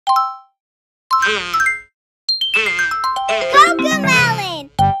CoComelon!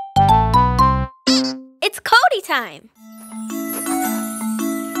 It's Cody Time!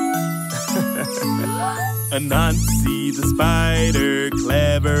 Anansi the spider,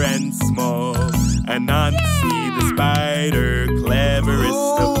 clever and small. Anansi the spider,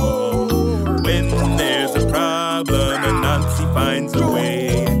 cleverest of all. When there's a problem, Anansi finds a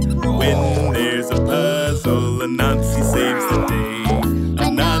way. When there's a puzzle, Anansi saves the day.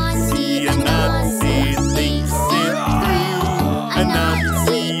 Anansi, Anansi thinks it through.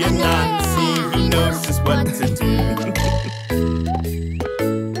 Anansi, Anansi, he knows just what to do.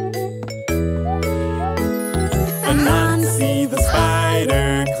 Anansi the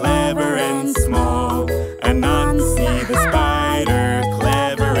spider, clever and small. Anansi the spider,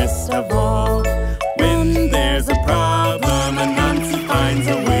 cleverest of all. When there's a problem, Anansi finds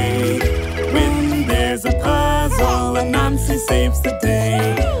a way. When there's a puzzle, Anansi saves the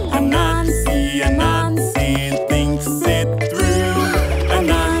day. Anansi, Anansi thinks it through.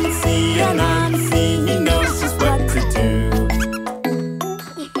 Anansi, Anansi, he knows just what to do.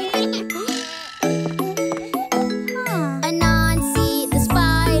 Anansi the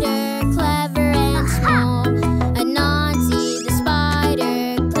spider, clever and small. Anansi the spider,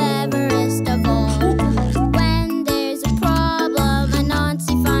 cleverest of all. When there's a problem,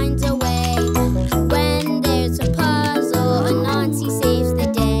 Anansi finds a way. When there's a puzzle, Anansi saves the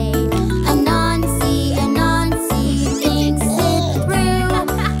day. Anansi, Anansi thinks it through.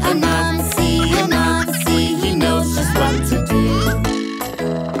 Anansi, Anansi, he knows just what to do.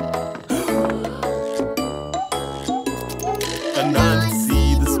 Anansi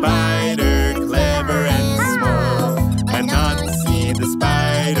the spider, clever and small. Anansi the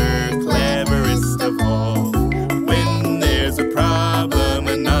spider, cleverest of all. When there's a problem,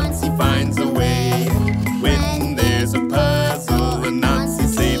 Anansi finds a way. When there's a puzzle, Anansi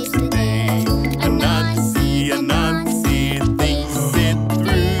saves the day. Anansi, Anansi thinks it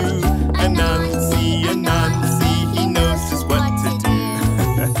through. Anansi, Anansi, he knows just what to do.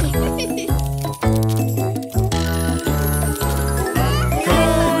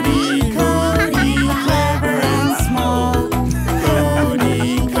 Cody, Cody, clever and small. Cody,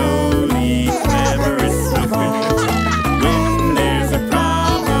 Cody, cleverest of all. When there's a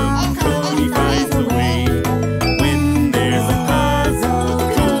problem, Cody finds a way. When there's a puzzle,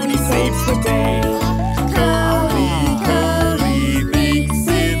 Cody saves the day. Cody, Cody thinks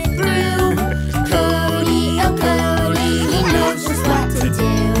it through. Cody, oh Cody, he knows just what to do.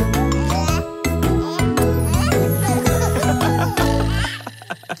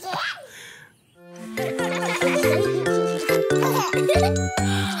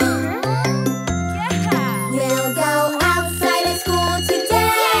 We'll go outside at school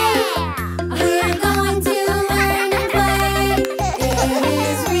today. We're going to learn and play. It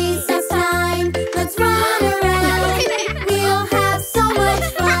is recess time. Let's run around. We'll have so much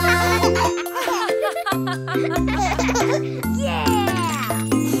fun.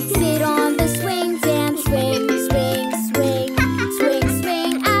 Sit on the swings and swing, swing, swing, swing,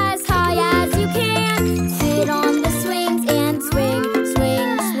 swing as high as you can. Sit on the swings and swing,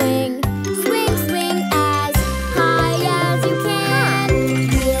 swing, swing, swing, swing as high as you can.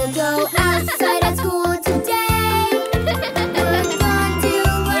 We'll go outside at school today. We're going to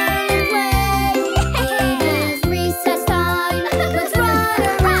learn and play. It is recess time. Let's run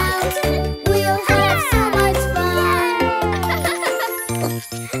around. We'll have so much fun.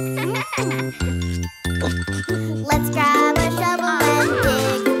 Let's grab a shovel and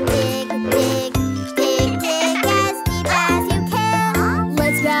dig, dig, dig, dig, dig as deep as you can.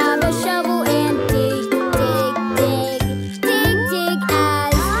 Let's grab a shovel and dig, dig, dig, dig, dig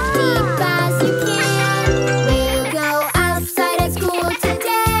as deep as you can. We'll go outside at school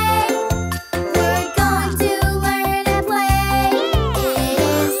today. We're going to learn and play. It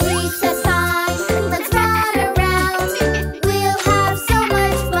is recess time. Let's run around. We'll have so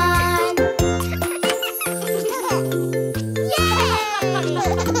much fun.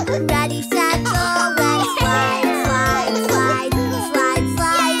 Ready, set, go, let's slide, slide, slide, slide,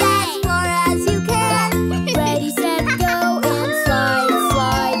 slide as far as you can. Ready, set, go, and slide,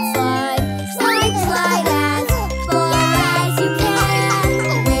 slide, slide, slide, slide as far as you can.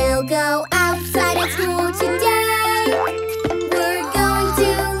 We'll go outside at school today. We're going to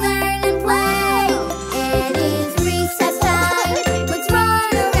learn and play. It is recess time. Let's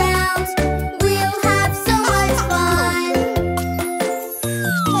run around. We'll have so much fun.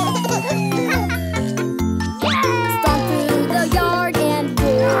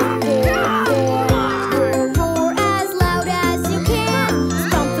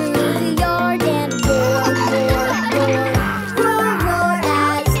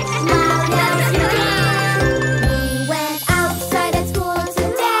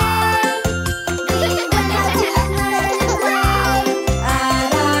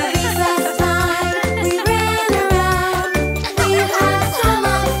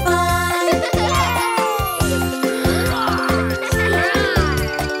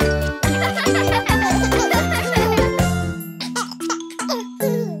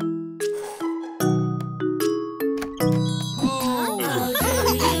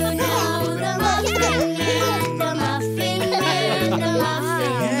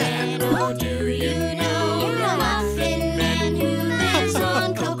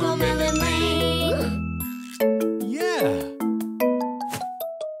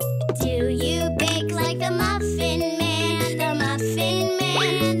 Do you bake like the Muffin Man? The Muffin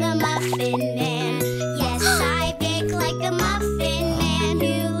Man, the Muffin Man. Yes, I bake like the Muffin Man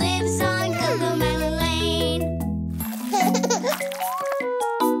who lives on CoComelon Lane.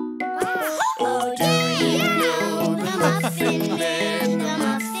 Oh, do you know the Muffin Man? The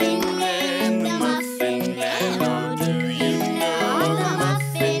Muffin Man, the Muffin Man. Oh, do you know the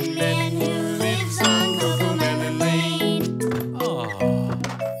Muffin Man who lives on CoComelon Lane?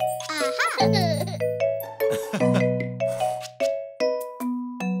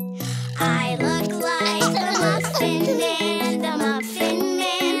 I look like the Muffin Man, the Muffin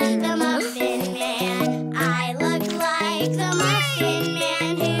Man, the Muffin Man. I look like the Muffin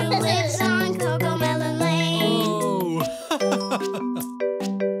Man who lives on CoComelon Lane.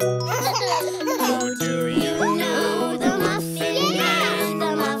 Oh, do you know the Muffin Man,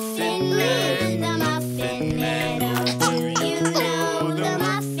 the Muffin Man, the Muffin Man? Oh, do you know the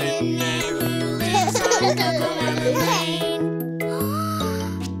Muffin Man who lives on CoComelon Lane?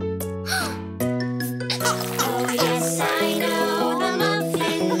 Oh, yes, I know the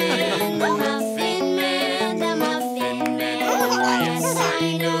Muffin Man, the Muffin Man, the Muffin Man. Oh, yes, I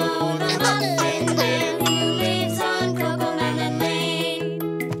know the Muffin Man who lives on CoComelon Lane.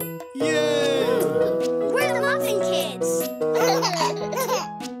 We're the Muffin Kids.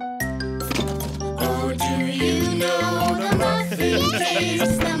 Oh, do you know the Muffin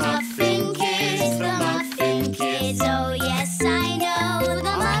Kids, the Muffin Kids, the Muffin Kids? Oh, yes, I know the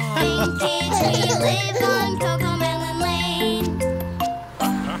Muffin Kids. We live on CoComelon Lane.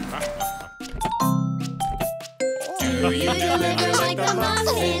 Do you deliver like the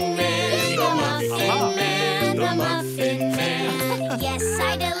Muffin Man, the Muffin Man, the Muffin Man? Yes, I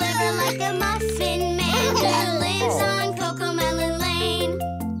deliver like the Muffin Man who lives on CoComelon Lane.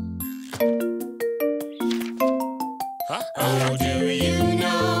 Oh, do you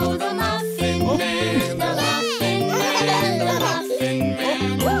know the Muffin Man, the Muffin Man, the Muffin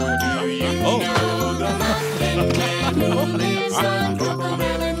Man? Oh, do you know the Muffin Man who lives on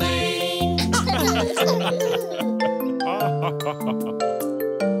CoComelon Lane?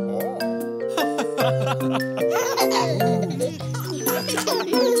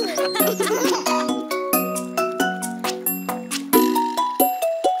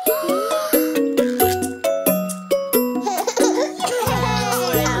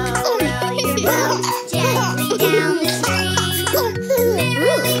 Gently down the stream.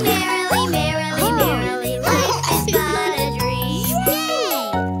 Merrily, merrily, merrily, merrily, life is but a dream.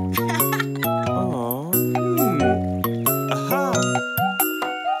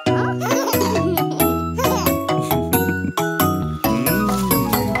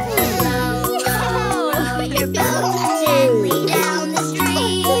 Row your boat gently down the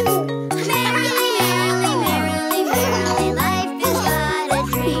stream. Merrily, merrily, merrily, merrily, life is but a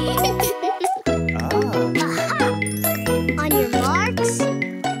dream. On your marks,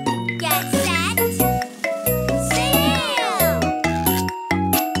 get set, sail!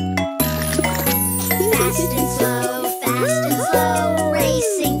 Fast and slow,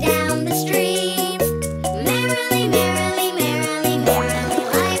 racing down the stream. Merrily, merrily, merrily, merrily,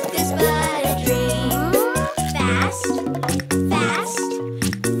 life is but a dream. Fast, fast,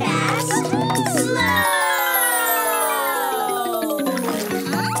 fast, slow!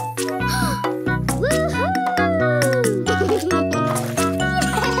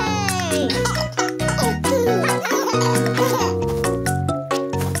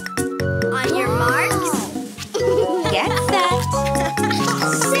 On your marks, get set,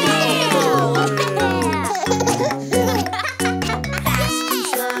 sail!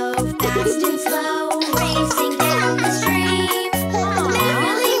 Fast and slow, racing down the stream.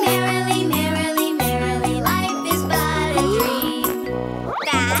 Merrily, merrily, merrily, merrily, life is but a dream.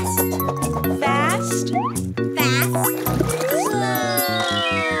 Fast, fast, fast, slow.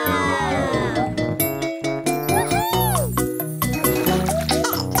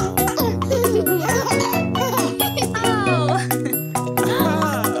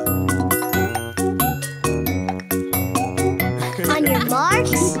 On your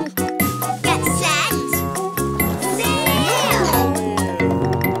marks, get set, sail!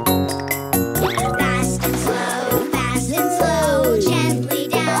 Fast and slow, gently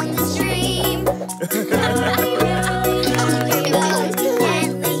down the stream.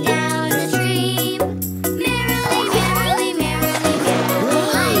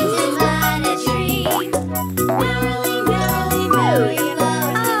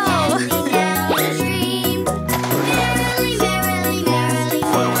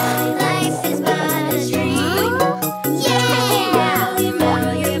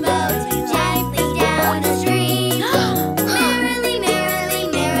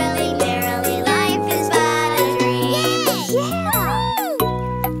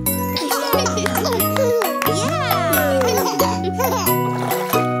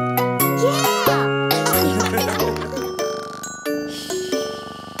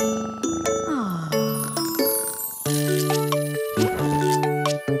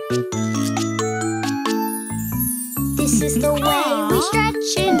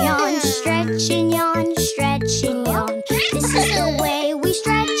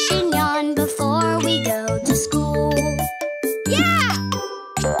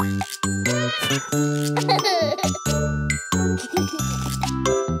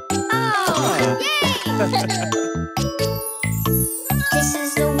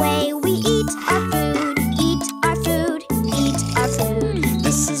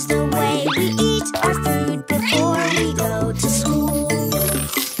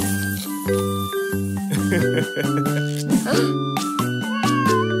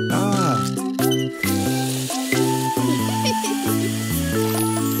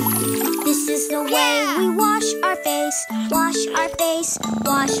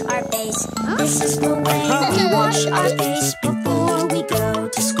 This is the way we wash our face before we go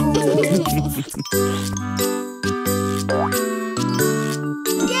to school.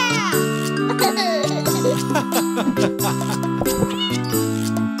 Yeah!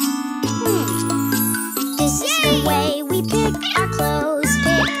 This is the way we pick our clothes,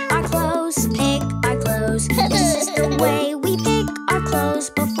 pick our clothes, pick our clothes. This is the way we pick our clothes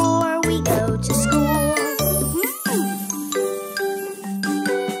before we go to school.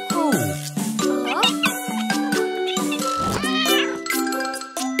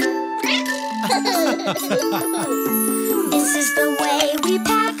 This is the way we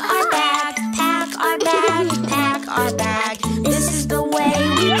pack our bag, pack our bag, pack our bag. This is the way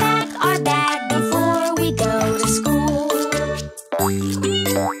we pack our bag before we go to school.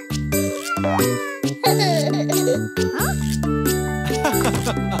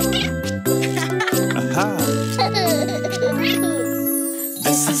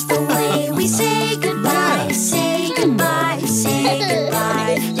 This is the way we say goodbye, say goodbye, say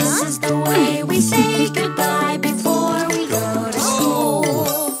goodbye. This is the way we say goodbye before we go to school.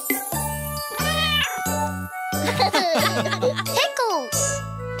 Pickles!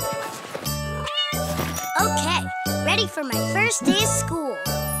 Okay, ready for my first day of school.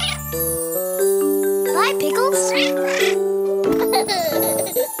 Bye, Pickles!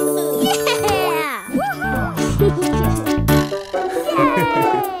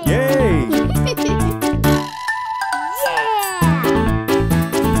 Yay!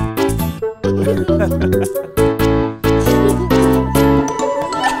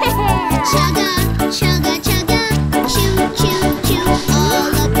 Chugga, chugga, chugga, choo, choo, choo,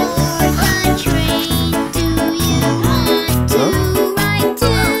 all aboard the train. Do you want to ride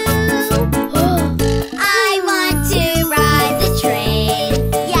too? I want to ride the train.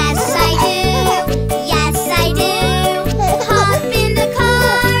 Yes, I do. Yes, I do. Hop in the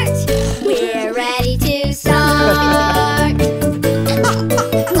cart. We're ready to start.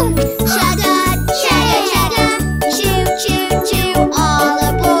 Chugga, chugga, chugga, choo, choo, choo, all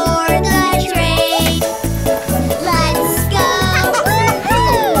aboard the train. Let's go.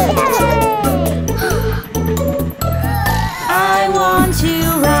 I want to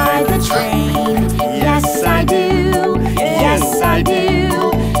ride the train. Yes, I do. Yes, I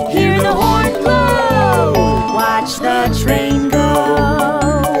do. Hear the horn blow. Watch the train go.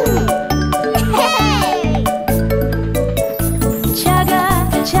 Hey! Chugga,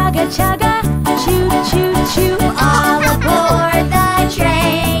 chugga, chugga. Choo, choo, choo. All aboard the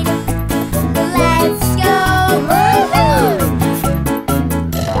train. Let's go.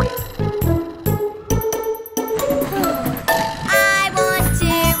 I want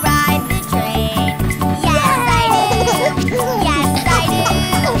to ride the train. Yes, I do. Yes, I do.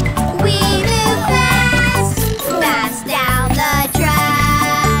 We move fast, fast down the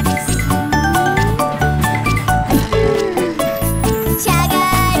tracks. Chugga,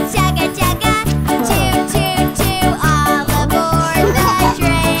 chugga, chugga, choo, choo, choo, all aboard the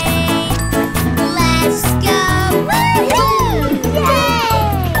train. Let's go. Woo-hoo! Yay!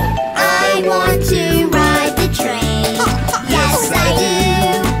 I want to ride the train. Yes, I do.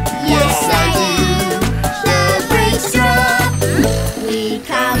 Yes, I do. The brakes drop. We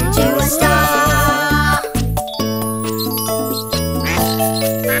come to a stop.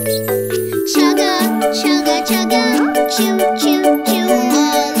 Chugga, chugga, chugga, choo, choo, choo,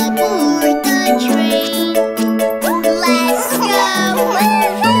 all aboard the train. Let's go.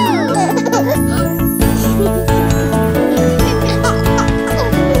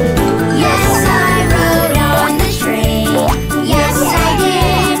 Yes, I rode on the train. Yes, I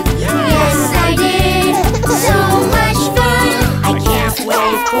did. Yes, I did. So much fun. I can't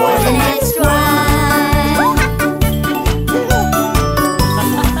wait for the next one.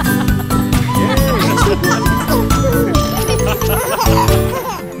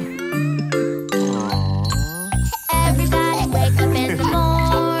 Everybody wake up in the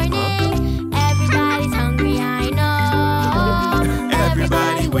morning. Everybody's hungry, I know.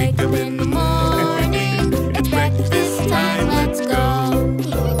 Everybody wake up in the morning. It's breakfast time, let's go.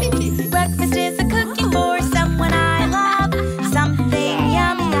 Breakfast is a cooking for someone I love. Something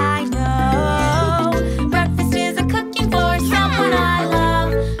yummy, I know. Breakfast is a cooking for someone I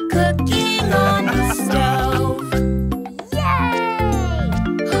love. Cooking on the stove.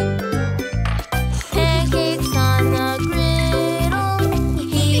 Pancakes on the griddle,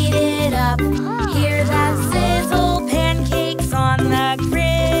 heat it up. Hear that sizzle, pancakes on the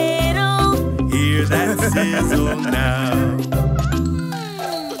griddle. Hear that sizzle now.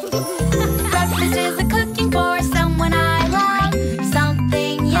 Breakfast is a cooking for someone I love.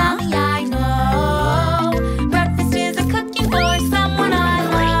 Something yummy, I know. Breakfast is a cooking for someone I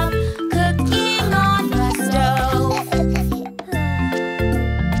love.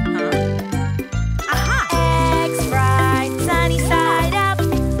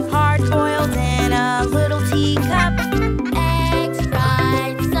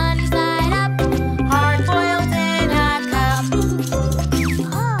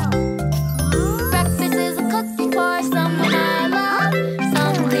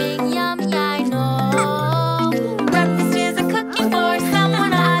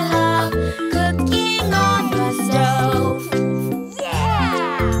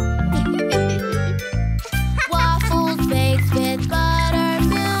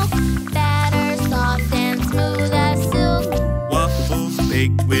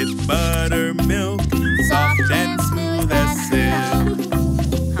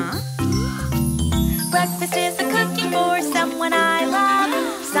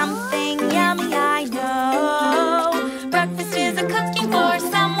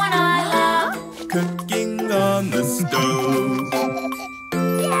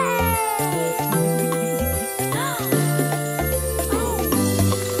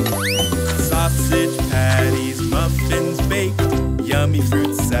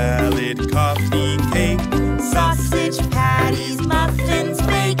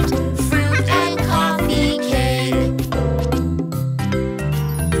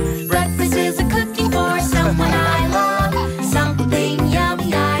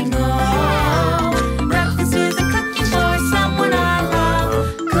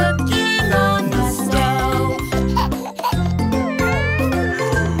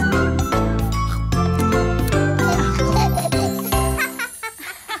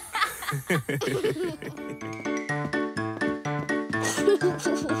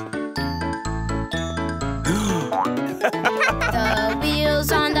 The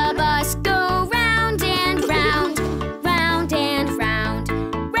wheels on the bus go round and round, round and round,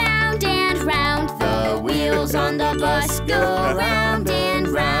 round and round. The wheels on the bus go round and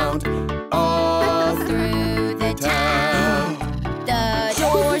round, all through the town. The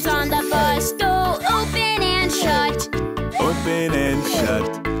doors on the bus go open and shut, Open and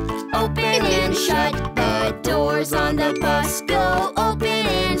shut. open and shut. The doors on the bus go open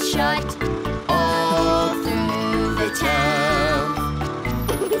and shut, all through the town.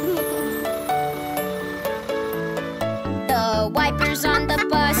 The wipers on the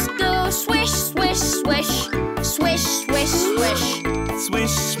bus go swish, swish, swish, swish, swish, swish.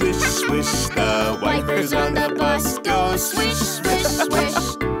 Swish, swish, swish. The Wipers on the bus go swish, swish, swish,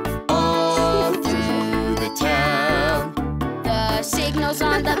 all through the town. The signals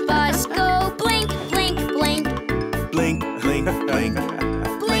on the bus go blink, blink, blink, Blink, blink, blink.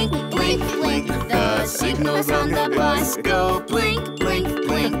 blink, blink, blink. The signals on the bus go blink, blink,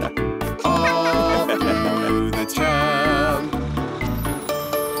 blink, all through the town.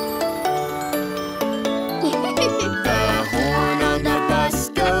 The horn on the bus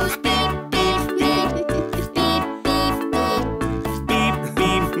goes beep, beep, beep, beep, beep, beep. Beep,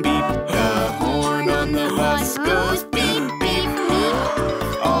 beep, beep. The horn on the bus goes beep, beep, beep,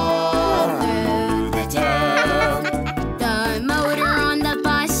 all through the town. The motor on the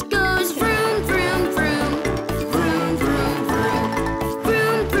bus goes vroom, vroom, vroom, vroom, vroom, vroom,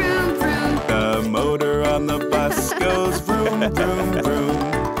 vroom, vroom, vroom, The motor on the bus goes vroom, vroom, vroom.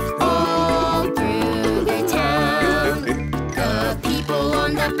 all through the town. The people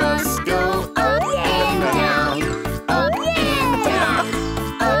on the bus go up and down, up and down,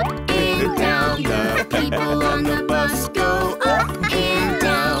 up and down. The people on the bus go up and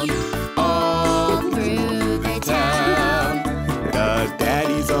down, all through the town. The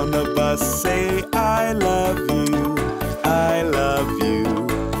daddies on the bus say, I love you, I love you,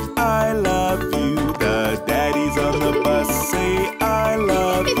 I love you. The daddies on the bus say, I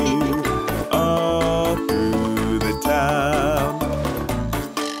love you, all through the town.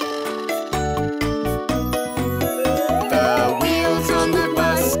 The wheels on the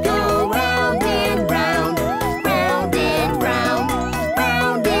bus go round and round, round and round,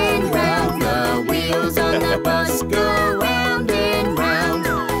 round and round. The wheels on the bus go round and round,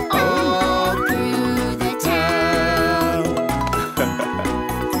 all through the town.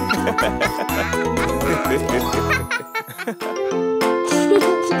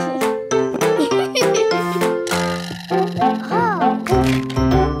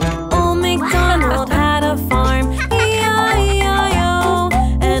 Old MacDonald had a farm, E-I-E-I-O.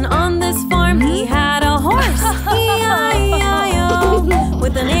 And on this farm he had a horse, E-I-E-I-O.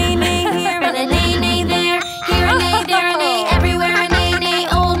 With an neigh-neigh here and a neigh-neigh there, here a neigh, there a neigh, everywhere a neigh-neigh.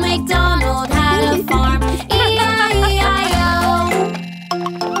 Old MacDonald had a farm, E-I-E-I-O.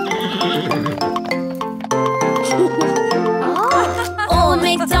 Old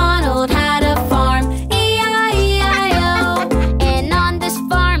MacDonald had a farm, E-I-E-I-O. And on this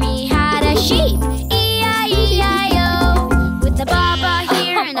farm he had a sheep, E-I-E-I-O. With a baba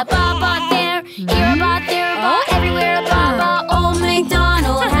here and a baba there, here a ba, there a ba, everywhere a baba. Old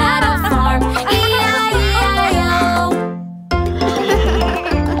MacDonald had a farm, E-I-E-I-O.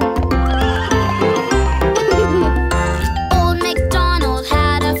 Old MacDonald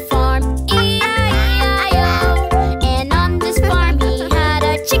had a farm, E-I-E-I-O. And on this farm he had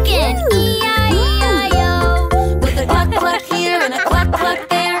a chicken, E-I-E-I-O. With a cluck cluck here and a cluck cluck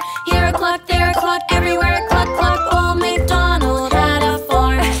there, here a cluck, there a cluck, everywhere a cluck cluck. Old MacDonald had a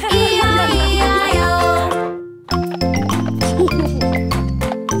farm, E-I-E-I-O.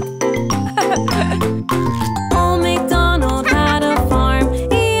 Old MacDonald had a farm,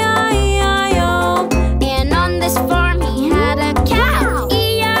 E-I-E-I-O. And on this farm he had a cow,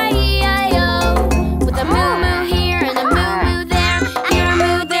 E-I-E-I-O. With a moo-moo here and a moo-moo there, Here a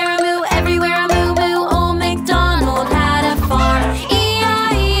moo, there a moo, everywhere a moo moo. Old MacDonald had a farm,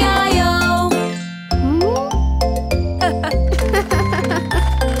 E-I-E-I-O.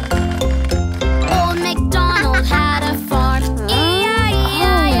 Old MacDonald had a farm,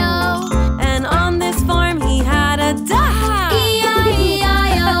 E-I-E-I-O. And on this farm he had a duck,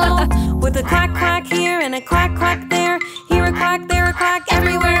 E-I-E-I-O. With a quack quack here and a quack quack there, here a quack, there a quack,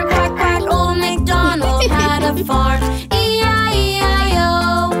 everywhere a quack quack. Old MacDonald had a farm,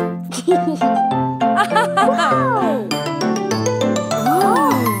 E-I-E-I-O.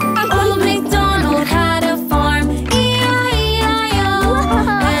 Old MacDonald had a farm, E-I-E-I-O.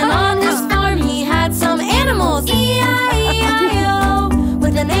 And on this farm he had some animals, E-I-E-I-O.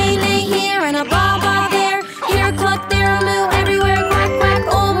 With a neigh-neigh here and a ba-ba there, here a cluck, there a moo, everywhere a quack quack.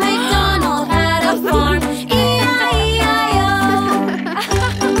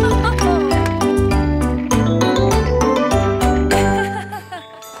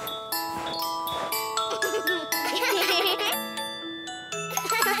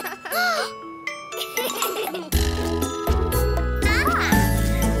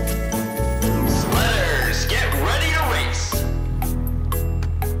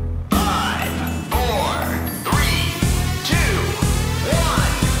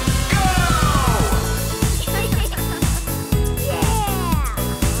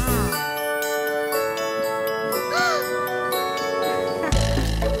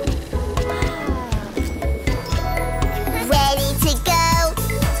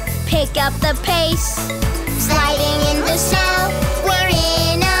 up the pace. Sliding in the snow, we're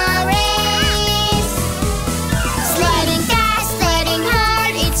in a race. Sliding fast, sliding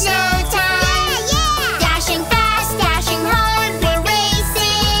hard, it's no time. Dashing fast, dashing hard, we're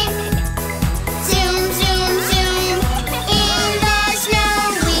racing. Zoom, zoom, zoom, in the snow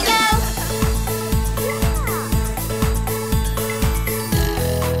we go.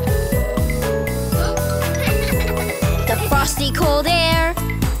 The frosty cold air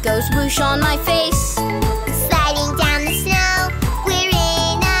goes whoosh on my face. Sliding down the snow, we're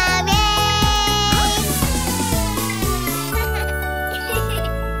in a race.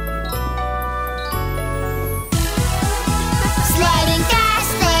 Sliding fast,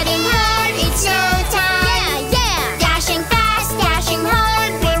 sliding hard, it's no time. Dashing fast, dashing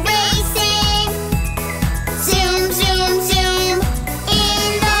hard, we're racing. Zoom, zoom, zoom,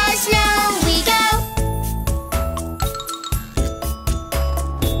 in the snow we go.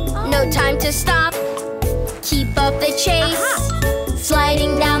 No time to stop, keep up the chase.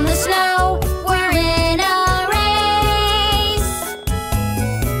 Sliding down the snow, we're in a race.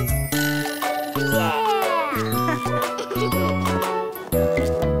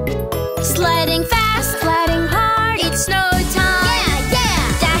 Sliding fast, sliding hard, it's no time.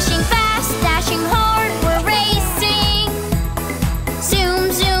 Dashing fast, dashing hard, we're racing.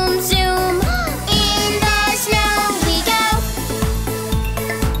 Zoom, zoom, zoom, in the snow we go.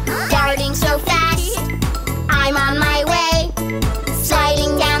 Darting so fast, I'm on my way.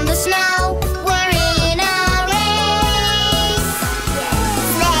 Sliding down the snow, we're in a race.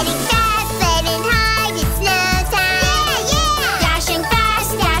 Sliding fast, sliding hard, it's no time. Dashing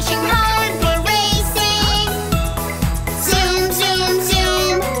fast, dashing hard, we're racing. Zoom, zoom,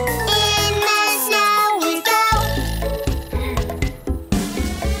 zoom, in the snow we go.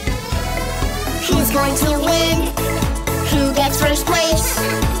 Who's going to win? Who gets first place?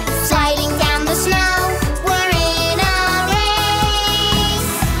 Sliding down the snow, we're in a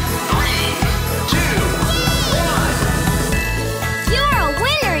race. 3, 2, 1. You're a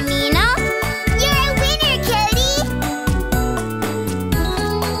winner, Nina. You're a winner, Cody.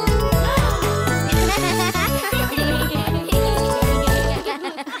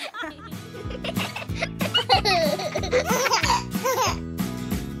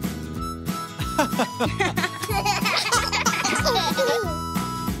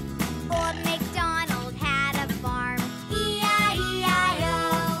 Old MacDonald had a farm, E-I-E-I-O.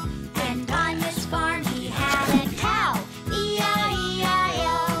 And on this farm he had a cow,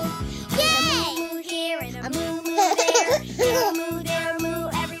 E-I-E-I-O. Yay! A moo here and a moo there, here a moo, there a moo,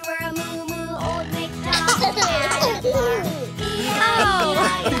 everywhere a moo moo. Old MacDonald had a farm, E-I-E-I-O.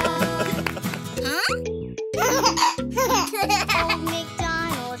 Old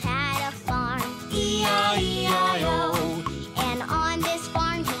MacDonald had a farm, E-I-E-I-O. And on this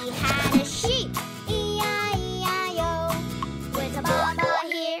farm he had a sheep, E-I-E-I-O. With a ba-ba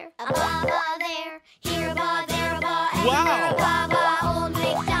here, a ba-ba there, here a ba, there a ba, everywhere a ba-ba. Old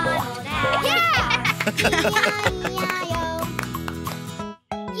MacDonald had a farm, E-I-E-I-O.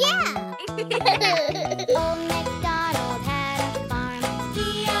 Yeah! Old MacDonald had a farm,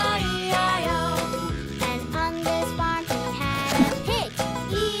 E-I-E-I-O. And on this farm he had a pig,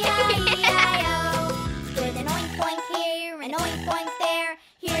 E-I-E-I-O. With an oink oink here, an oink oink there,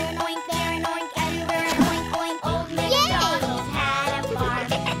 here an oink, there an oink, everywhere an oink oink. Old MacDonald had a farm,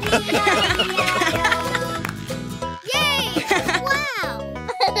 E-I-E-I-O. Yay! Wow!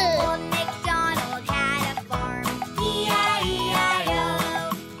 Old MacDonald had a farm, E-I-E-I-O.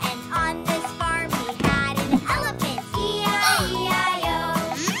 And on this farm he had an elephant, E-I-E-I-O.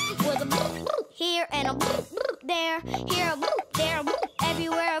 With a bloop bloop here and a bloop bloop there, here a bloop, there a bloop,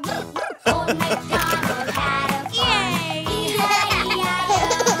 everywhere a bloop bloop. Old MacDonald had a farm, E-I-E-I-O.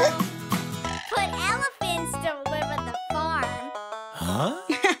 Put elephants to live at the farm. Huh?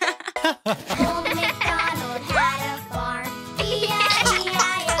 Old MacDonald had a farm,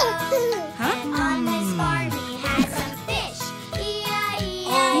 E-I-E-I-O. And on this farm he had some fish,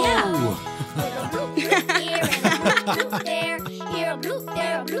 E-I-E-I-O. With a bloop bloop here and a bloop bloop there, here a bloop,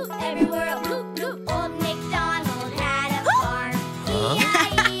 there a bloop, everywhere a bloop bloop. Old MacDonald had a farm,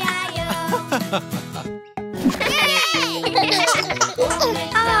 E-I-E-I-O. Yay! Old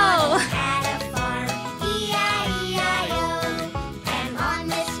MacDonald had a farm, E-I-E-I-O. And on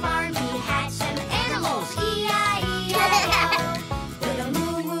this farm he had some animals, E-I-E-I-O. With a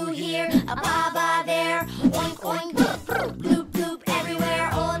moo moo here, a ba ba there, oink oink, bloop bloop, bloop bloop, everywhere.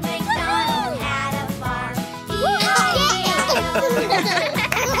 Old MacDonald had a farm, E-I-E-I-O.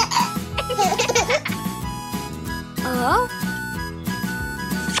 Oh?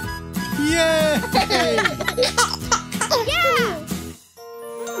 Yeah!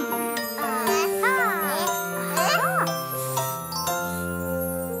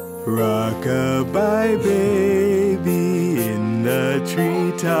 Rock-a-bye baby in the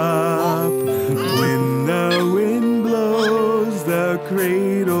treetop. When the wind blows, the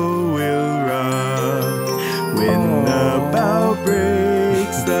cradle will rock. When the bough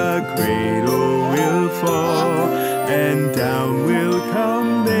breaks, the cradle will fall, and down will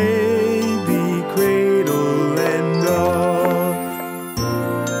come baby, cradle and all.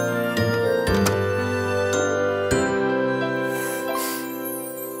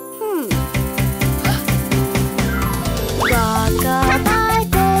 Rock-a-bye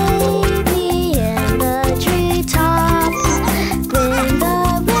baby in the treetop. When the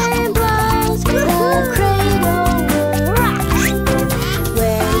wind blows, the cradle will rock.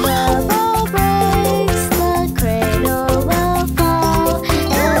 When the bow breaks, the cradle will fall,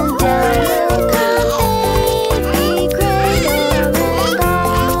 and down will come baby, cradle and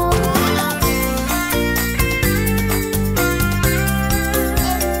all.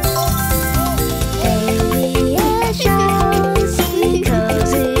 Baby and Jones, be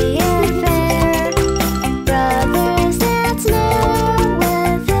cozy and fair. Brothers dance near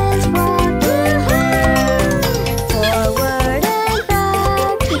with his rocking hair. Forward and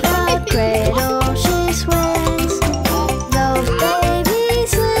back, the cradle she swings. Though baby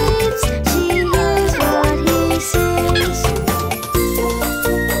sleeps, she hears what he sings.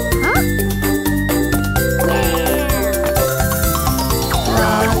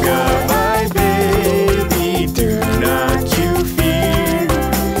 Rock-a-bye baby, do not you fear.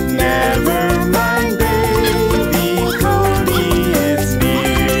 Never mind baby, Cody is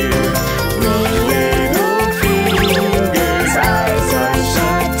near. Little fingers, eyes are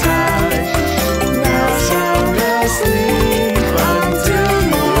shut tight. Now sound asleep until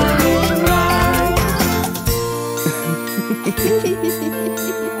morning light.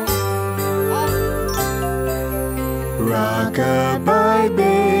 Rock-a-bye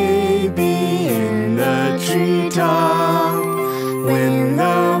baby in the treetop. When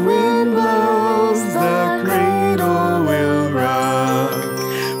the wind blows, the cradle will rock.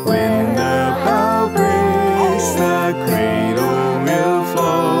 When the bough breaks, the cradle will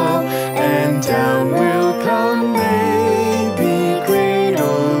fall, and down will come baby,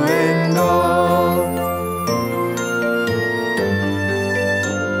 cradle and all.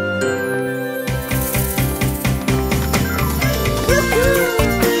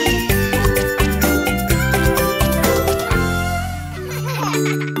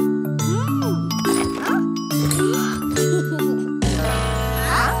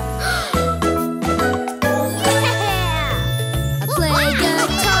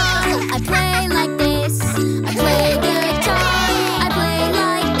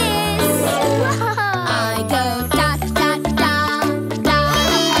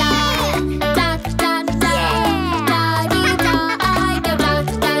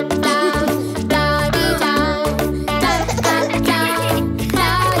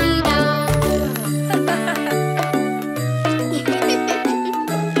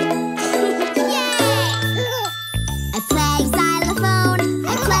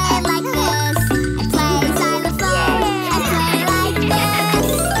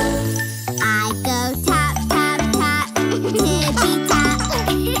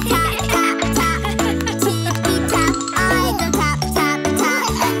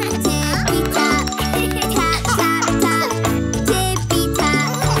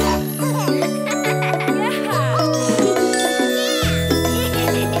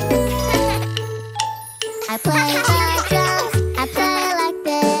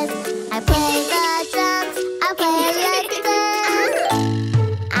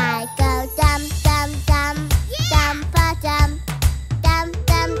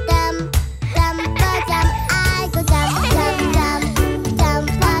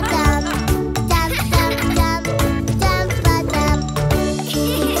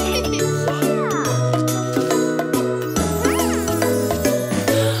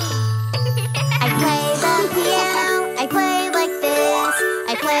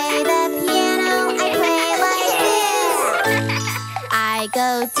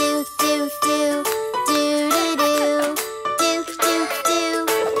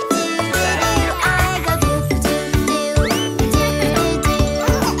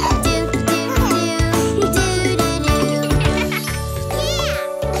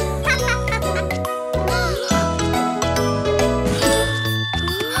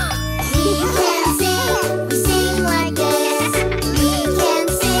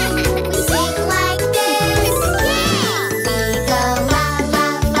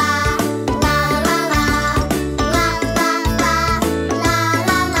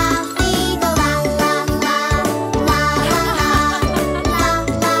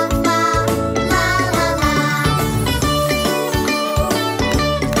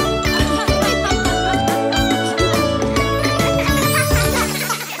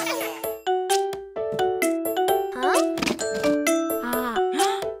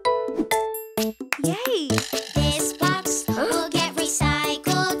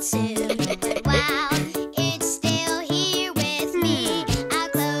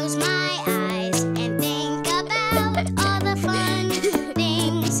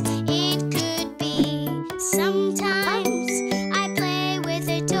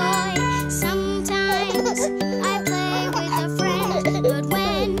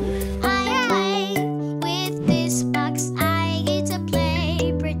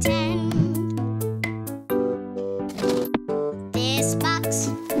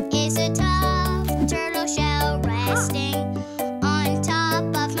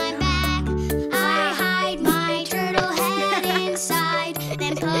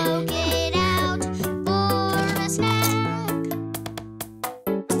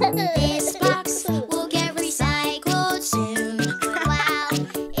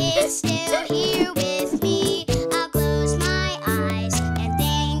 It's still here with me. I'll close my eyes and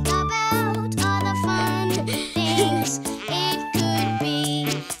think about all the fun things it could be.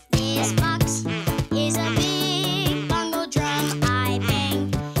 This box is a big bongo drum. I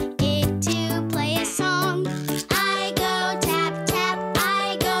bang it to play a song. I go tap tap,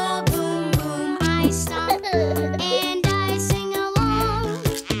 I go boom boom, I stomp and I sing along.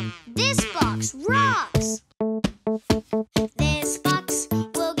 This box rocks. This box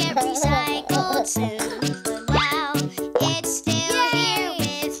will get recycled soon. But wow, it's still here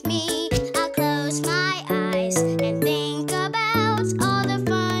with me. I'll close my eyes and think about all the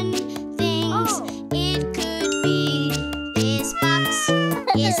fun things it could be. This box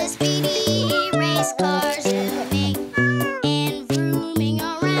is a speedy race car zooming and vrooming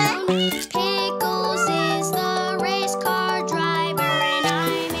around. Pickles is the race car driver and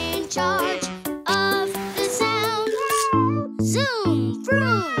I'm in charge of the sound. Zoom,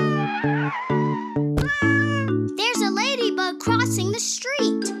 vroom. There's a ladybug crossing the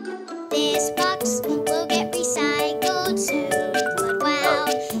street. This box will get recycled soon. But wow,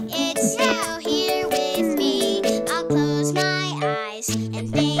 it's still here with me. I'll close my eyes and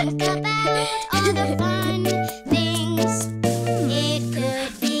think about all the fun things it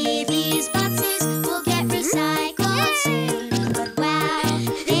could be. These boxes will get recycled soon. But wow,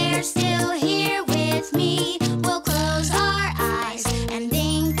 they're still here with me. We'll close our eyes and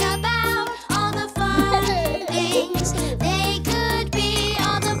think about all the fun things they could be.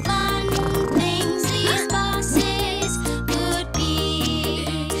 All the fun things these boxes could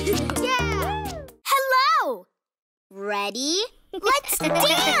be. Yeah! Hello! Ready? Let's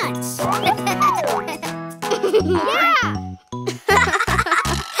dance! Yeah!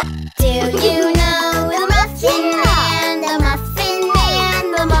 Do you know the Muffin Man? The Muffin Man,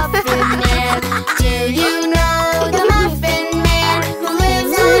 the Muffin Man. Do you know the Muffin Man who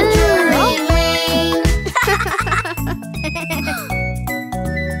lives on Drury Lane?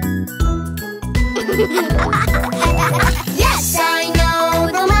 Yes, I know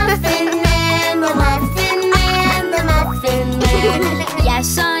the Muffin Man, the Muffin Man, the Muffin Man.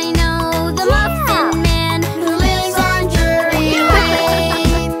 Yes, I know the Muffin Man who lives on Drury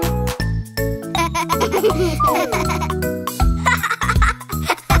Lane.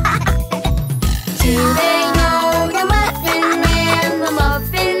 Do they know the Muffin Man, the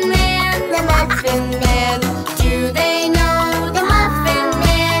Muffin Man, the Muffin Man? Do they know the Muffin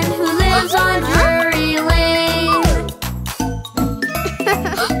Man who lives on Drury Lane?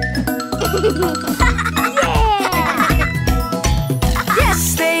 Yes,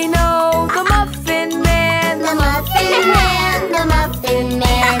 they know the Muffin Man. The Muffin Man, the Muffin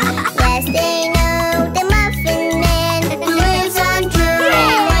Man. Yes, they know the Muffin Man who lives on Drury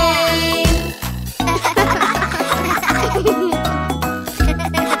Lane.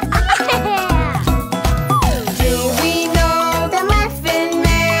 Do we know the Muffin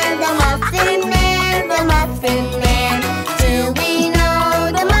Man? The Muffin Man, the Muffin Man. Do we know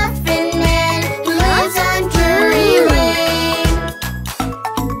the Muffin Man who lives on Drury Lane?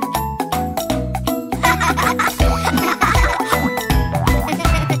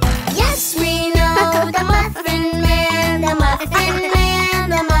 Yes, we know the Muffin Man, the Muffin Man,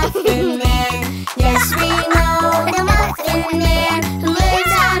 the Muffin Man. Yes, we know the Muffin Man who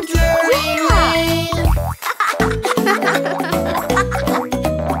lives on Drury Lane.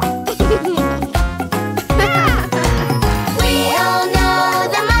 We all know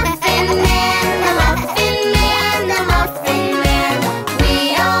the Muffin Man, the Muffin Man, the Muffin Man. We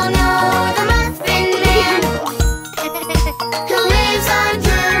all know the Muffin Man who lives on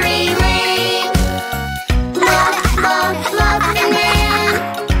Drury Lane. Muffin Man,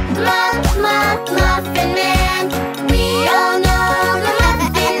 Muffin Man. We all know the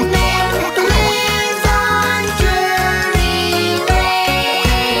Muffin Man who lives on Drury Lane.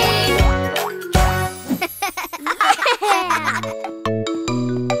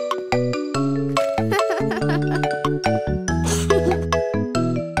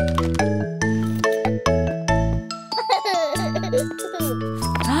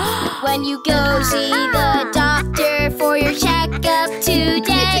 When you go see the doctor for your checkup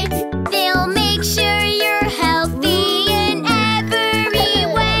today, they'll make sure you're healthy in every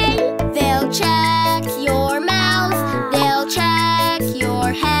way. They'll check your mouth, they'll check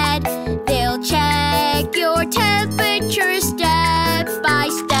your head, they'll check your temperature step by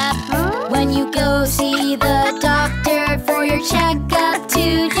step. When you go see the doctor for your checkup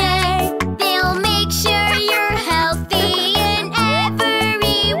today, they'll make sure you're healthy in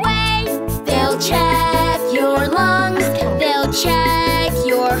every way. They'll check your lungs, they'll check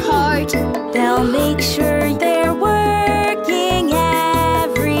your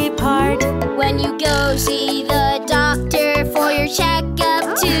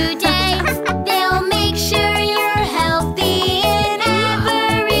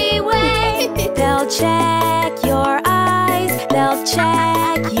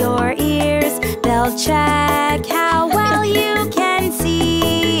your ears. They'll check how well you can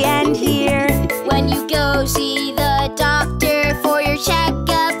see and hear. When you go see the doctor for your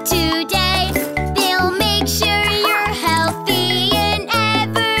checkup today, they'll make sure you're healthy in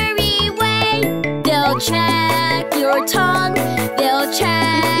every way. They'll check your tongue, they'll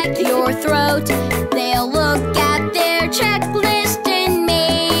check your throat. They'll look at their checklist and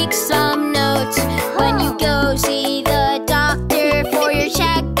make some notes. When you go see the doctor for your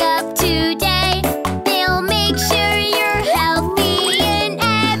checkup today, they'll make sure you're healthy in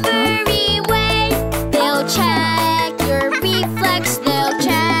every way. They'll check your reflex, they'll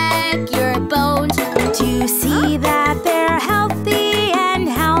check your bones To see that they're healthy and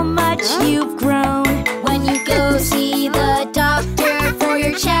how much you've grown. When you go see the doctor for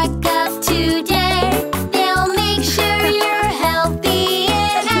your checkup today, they'll make sure you're healthy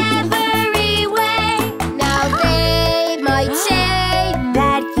in every way. Now they might say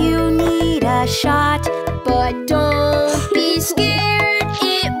That you need a shot. but don't be scared,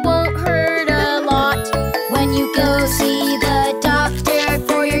 it won't hurt a lot. When you go see the doctor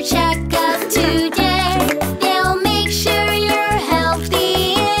for your checkup today, they'll make sure you're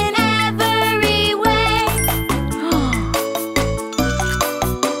healthy in every way.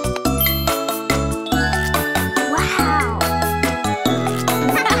 Wow!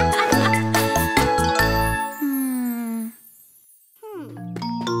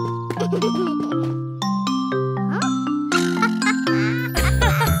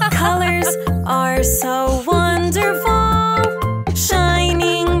 Colors are so wonderful,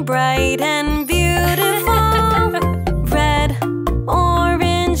 shining bright and beautiful. Red,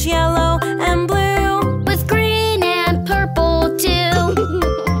 orange, yellow, and blue. With green and purple too.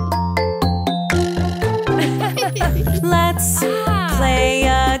 Let's play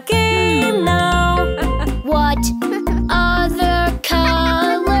a game now. What other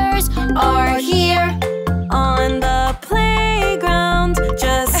colors are here? On the playground,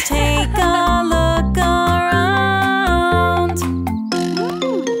 just take a look around.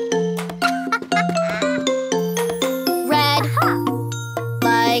 Red,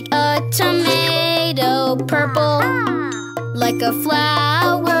 like a tomato. Purple, like a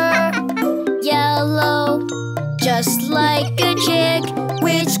flower. Yellow, just like a jig.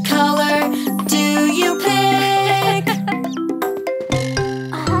 Which color do you pick?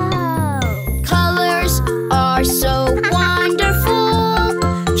 Colors are so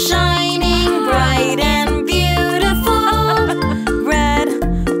wonderful, Shining bright and beautiful. Red,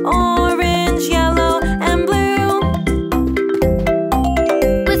 orange, yellow, and blue.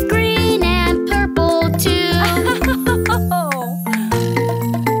 with green and purple too.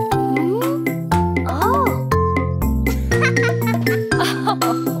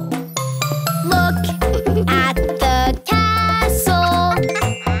 Look at the castle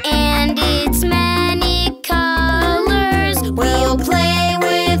and its many colors. We'll play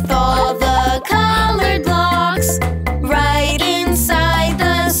with all the colored blocks right inside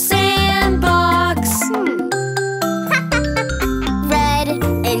the sandbox. Red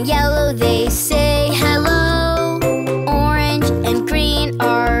and yellow, they say hello. Orange and green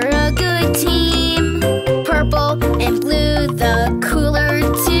are a good team. Purple and blue, the cooler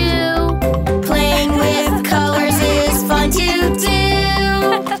too. Playing with colors is fun to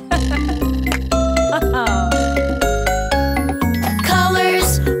do.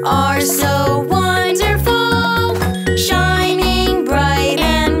 Colors are so wonderful, shining bright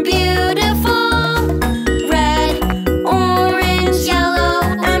and beautiful. Red, orange, yellow,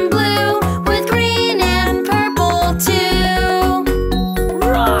 and blue, with green and purple too.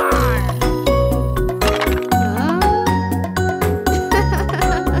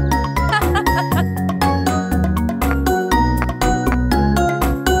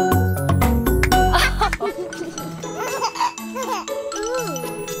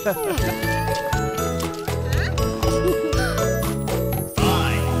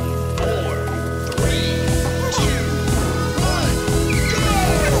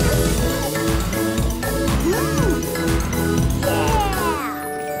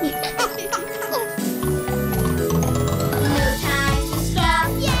 No time to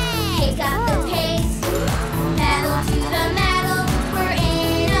stop. Pick up the pace. Pedal to the metal. We're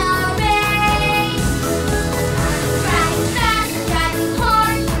in a race. Driving fast, driving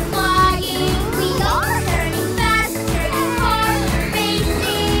hard, flying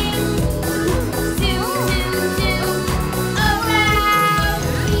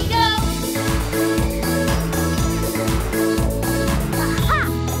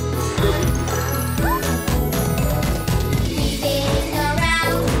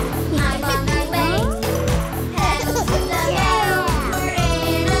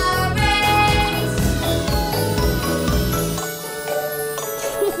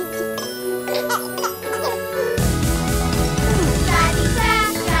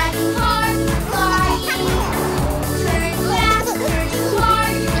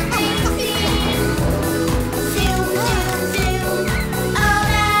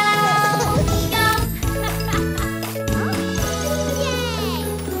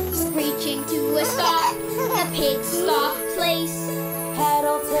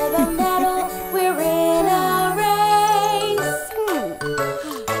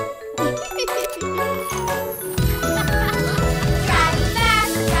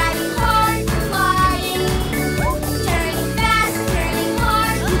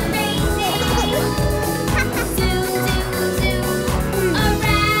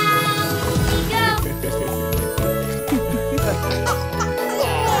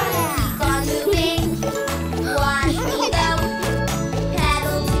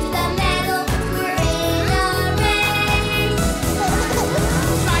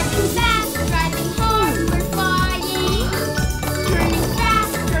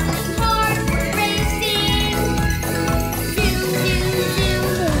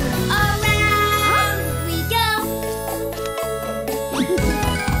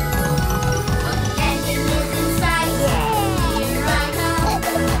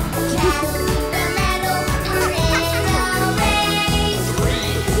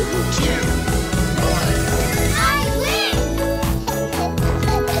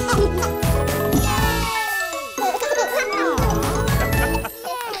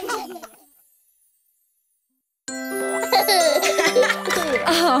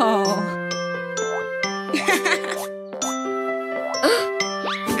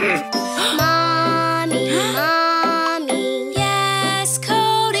Mommy, Mommy. Yes,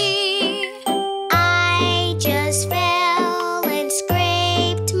 Cody. I just fell and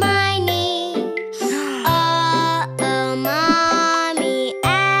scraped my knee. Uh-oh, Mommy,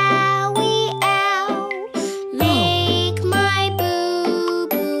 owie, ow. Make my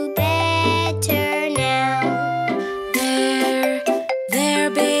boo-boo better now. There,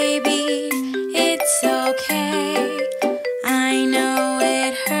 baby, it's okay. I know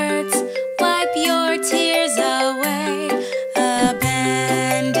it hurts. Wipe your tears away. A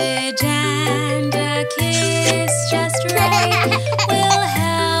bandage and a kiss just right will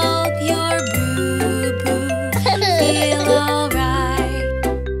help your boo-boo feel alright.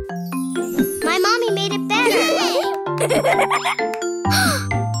 My mommy made it better.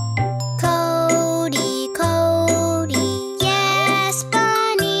 Cody, Cody, yes,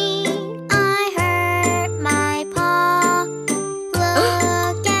 bunny. I hurt my paw.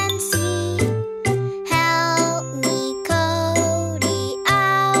 Look and see. Help me, Cody.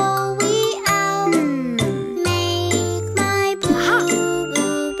 Owie, ow. Make my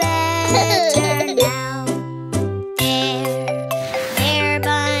boo-boo better now. There,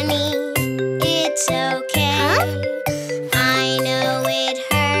 bunny. It's okay. I know it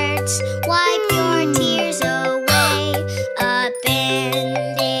hurts. Wipe your tears away. A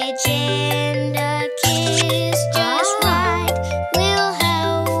bandage and a kiss just right will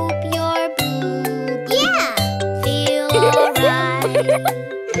help your boo-boo feel alright.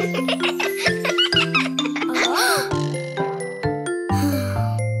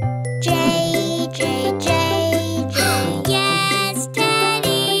 J, J, J, J, yes,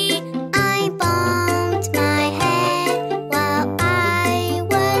 Teddy. I bumped my head while I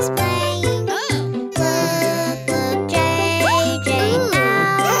was playing. Look, J, J,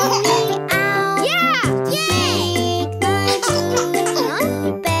 owie, ow. Make my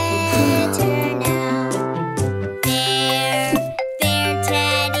boo-boo better now. There,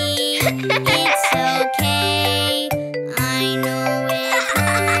 Teddy, it's okay. I know it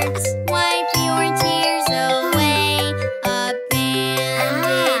hurts. Wipe your tears away. A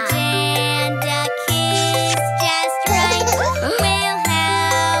bandage and a kiss just right will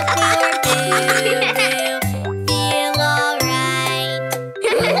help your boo-boo feel alright.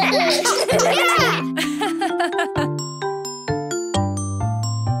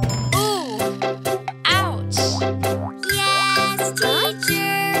 Ouch! Yes,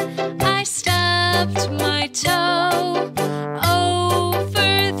 teacher. I stubbed my toe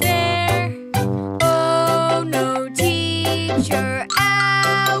over there. Oh no, teacher,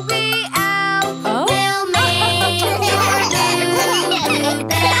 owie, ow. We'll make your boo-boo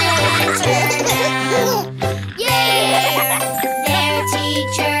better now. There,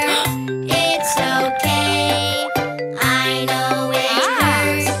 teacher. It's okay. I know it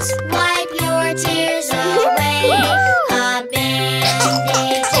hurts. Wipe your tears away. A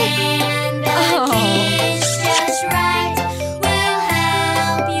bandage and a kiss just right will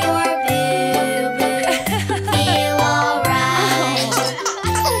help your boo-boo feel alright.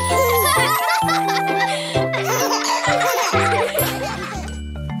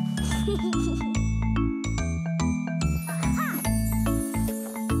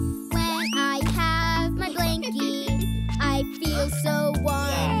 When I have my blankie, I feel so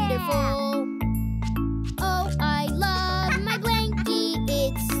wonderful. Oh, I love my blankie.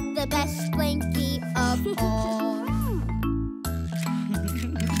 It's the best blankie of all.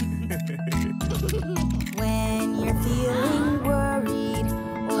 When you're feeling worried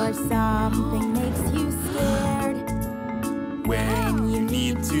or something makes you scared, When you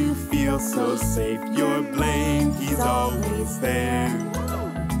need to feel so safe, your blankie's always there.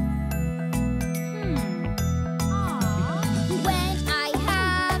 When I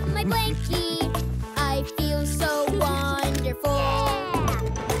have my blankie, I feel so wonderful.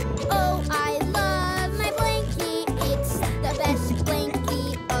 Oh, I love my blankie. It's the best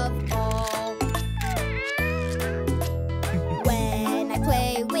blankie of all. When I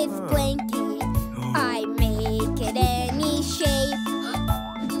play with blankie, I make it any shape.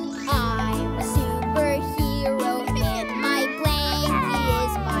 I'm a superhero and my blankie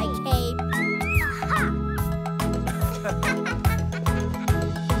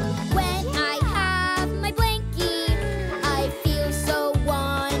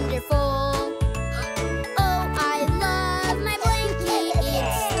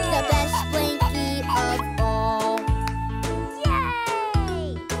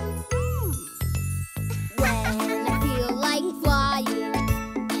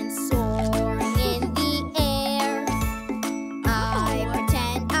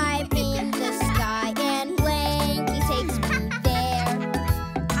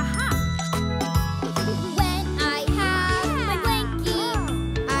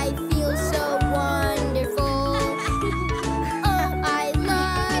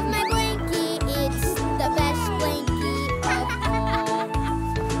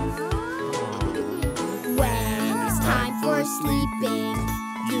sleeping,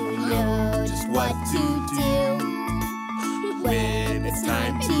 you know just what to do. When it's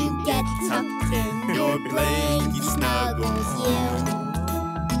time to get tucked in, your blankie snuggles you.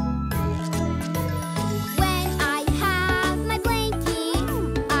 When I have my blankie,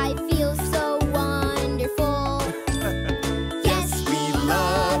 I feel so wonderful. Yes, we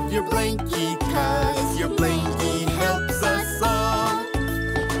love your blankie, 'cause your blankie helps us all.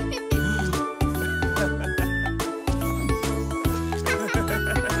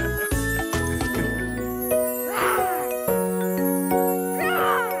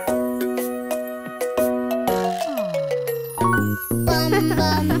 Bum,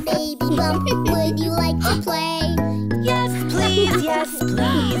 bum, baby bump, would you like to play? Yes,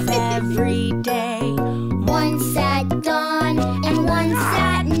 please, every day. Once at dawn and once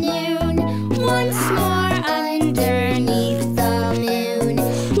at noon, once more underneath the moon.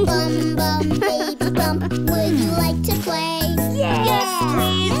 Bum, bum, baby bump, would you like to play? Yes,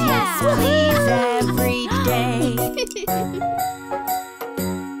 please, every day.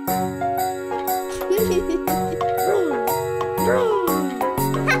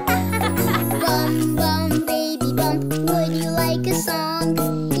 Bum, bum, baby bump, would you like a song?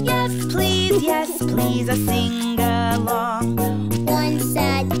 Yes, please, a sing along. Once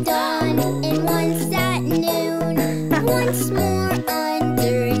at dawn and once at noon, once more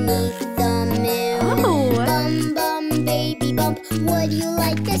underneath the moon. Oh. Bum, bum, baby bump, would you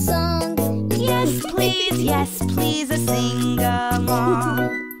like a song? Yes, please, a sing along.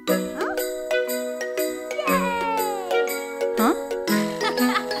 Huh?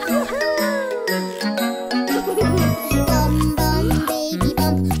 Bum, bum, baby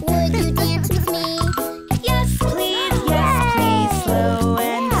bump, would you dance with me? Yes, please, slow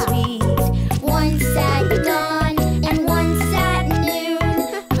and sweet. Once at dawn and once at noon,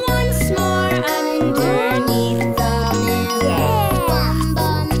 once more underneath the moon. Bum,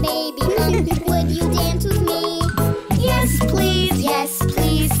 bum, baby bump, would you dance with me? Yes, please,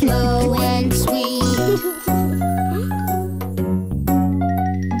 slow and sweet.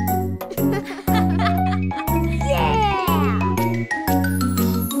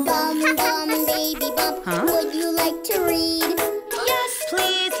 Bum, bum, baby bump, Huh? would you like to read?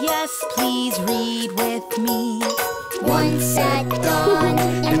 Yes, please, read with me. Once at dawn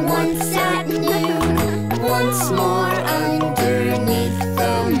and once at noon, once more underneath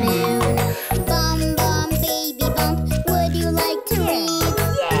the moon. Bum, bum, baby bump, would you like to read?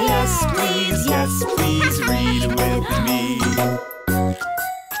 Yes, please read with me.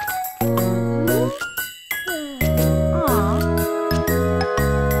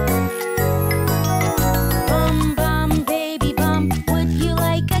 Bum, bum, baby bump, would you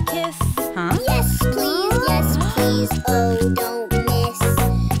like a kiss? Huh? Yes, please, oh, don't miss.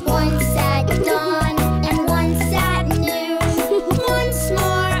 Once at dawn and once at noon, once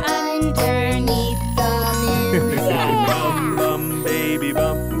more underneath the moon. Bum, bum, baby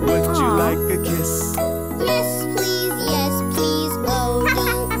bump, would you like a kiss? Yes, please, oh,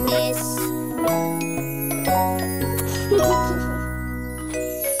 don't miss.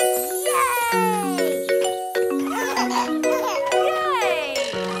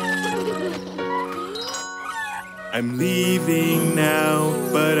 I'm leaving now,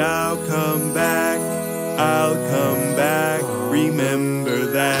 but I'll come back. Remember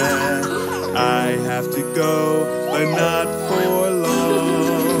that. I have to go, but not for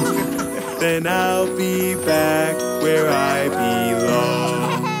long. Then I'll be back where I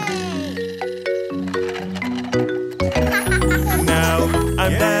belong. Now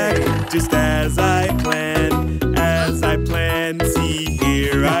I'm back, just as I planned. See,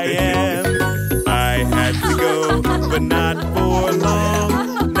 here I am. I had to go, but not for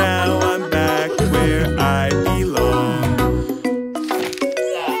long. Now I'm back where I belong.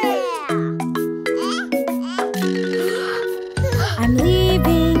 I'm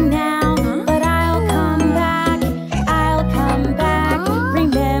leaving now, but I'll come back.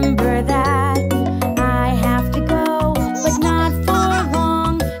 Remember that. I have to go, but not for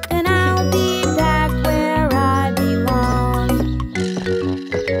long. Then I'll be back where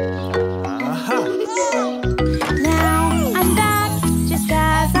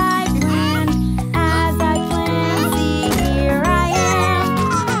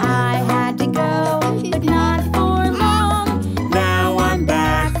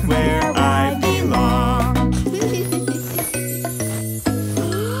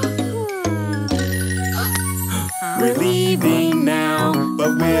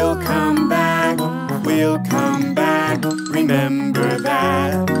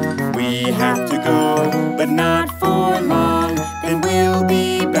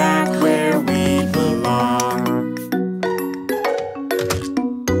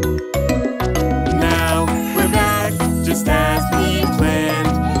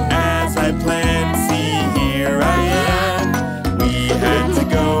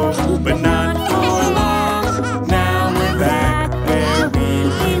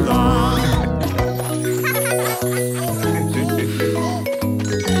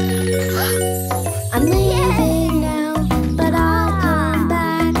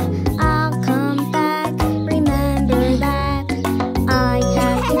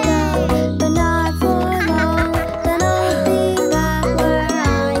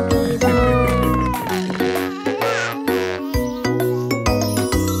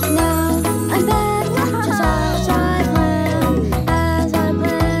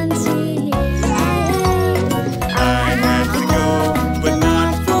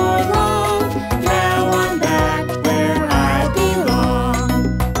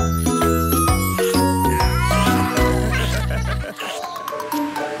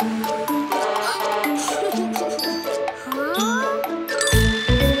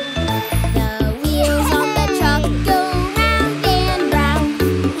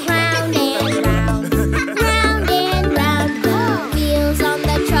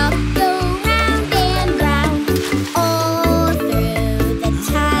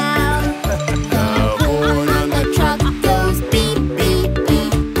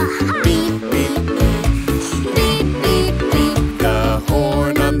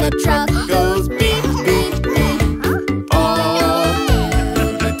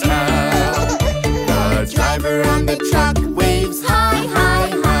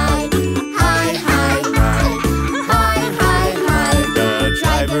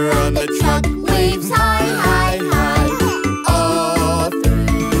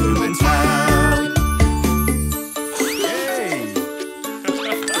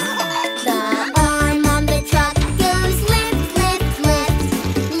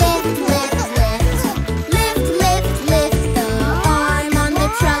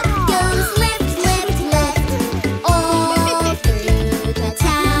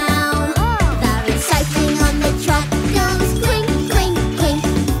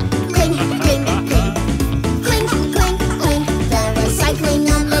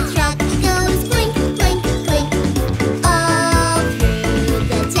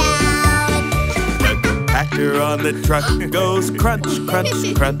the truck goes crunch, crunch,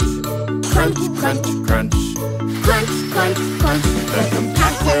 crunch. Crunch, crunch, crunch. Crunch, crunch, crunch. The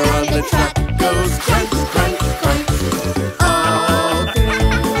compactor on the truck goes crunch, crunch, crunch. All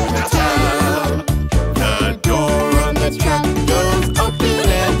through the town. The door on the truck goes open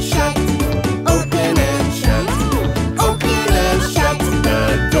and shut. Open and shut. Open and shut.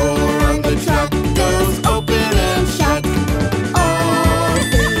 The door on the truck goes open and shut. All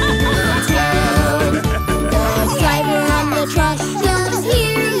through the town. The driver on the truck goes,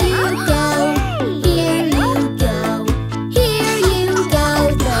 here you go. Here you go. Here you go.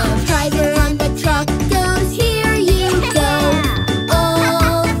 The driver on the truck goes, here you go.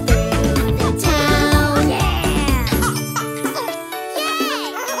 All through the town.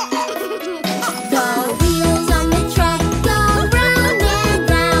 The wheels on the truck go round and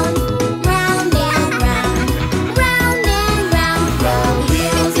round. Round and round. Round and round. The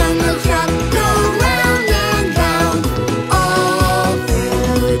wheels on the truck go round and round. All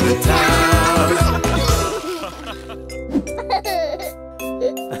through the town.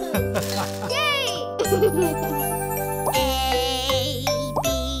 Yay! A, B,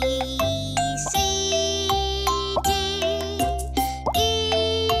 C,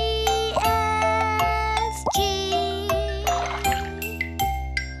 D, E, F, G,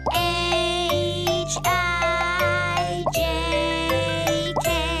 H, I, J, K,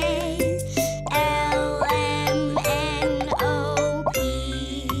 L, M, N, O, P,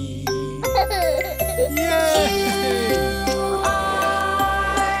 Q,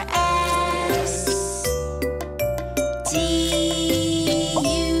 R, S, T, U,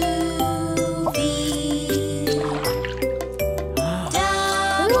 V, W,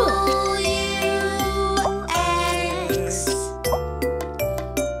 X,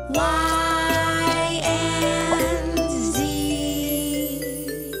 Y, and Z.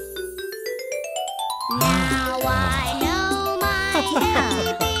 Now I know my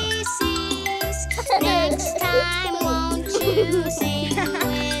ABCs. Next time, won't you sing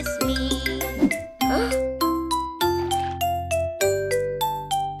with me?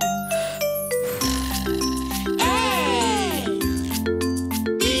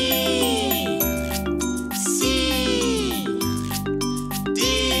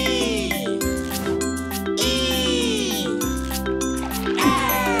 A,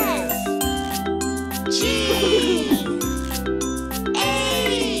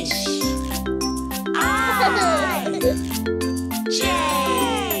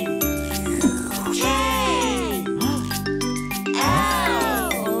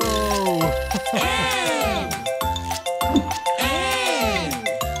 B, C, D, E, F, G,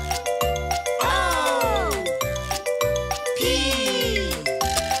 H, I, J, K, L, M, N, O, P,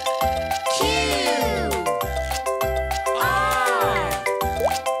 Q, R,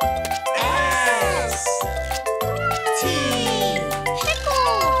 S, T,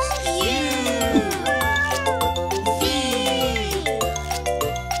 U, V,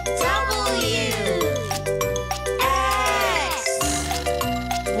 W, X,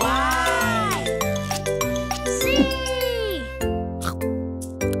 Y, Z.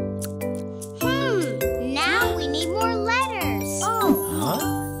 Now we need more letters.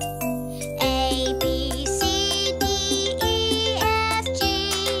 A, B, C, D, E, F, G,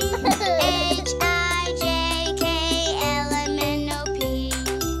 H, I, J, K, L, M, N, O, P,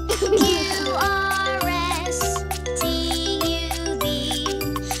 Q, R, S, T, U, V,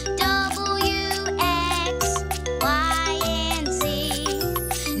 W, X, Y, and Z.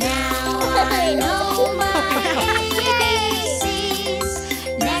 Now I know my ABCs.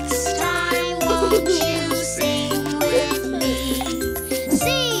 Next time, won't you sing with me?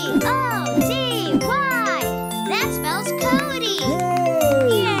 C-O-D-Y. That spells Cody.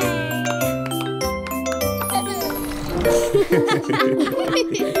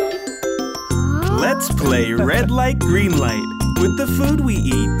 Let's play red light, green light with the food we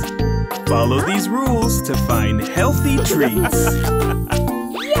eat. Follow these rules to find healthy treats.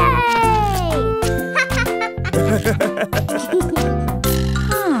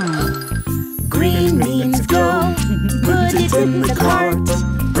 Green means go, put it in the cart.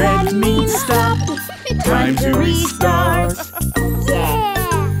 Red means stop, time to restart.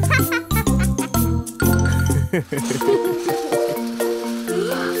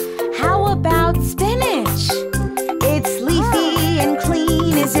 How about spinach? It's leafy and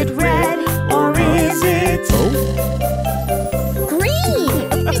clean. Is it red or is it Green.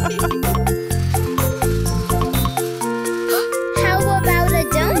 How about a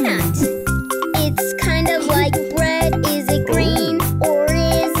donut? It's kind of like bread. Is it green or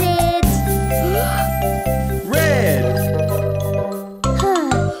is it Red.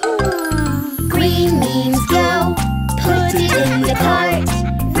 green means go,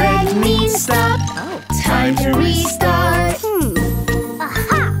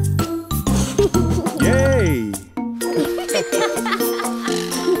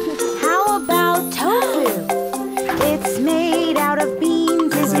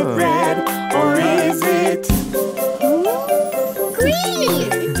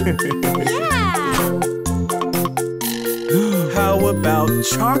 How about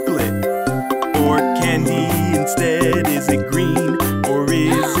chocolate? Or candy instead? Is it green or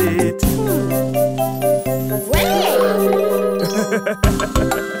is it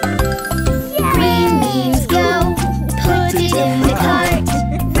Green means go, put it in the cart.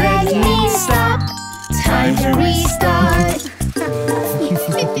 Red means stop, time to restart.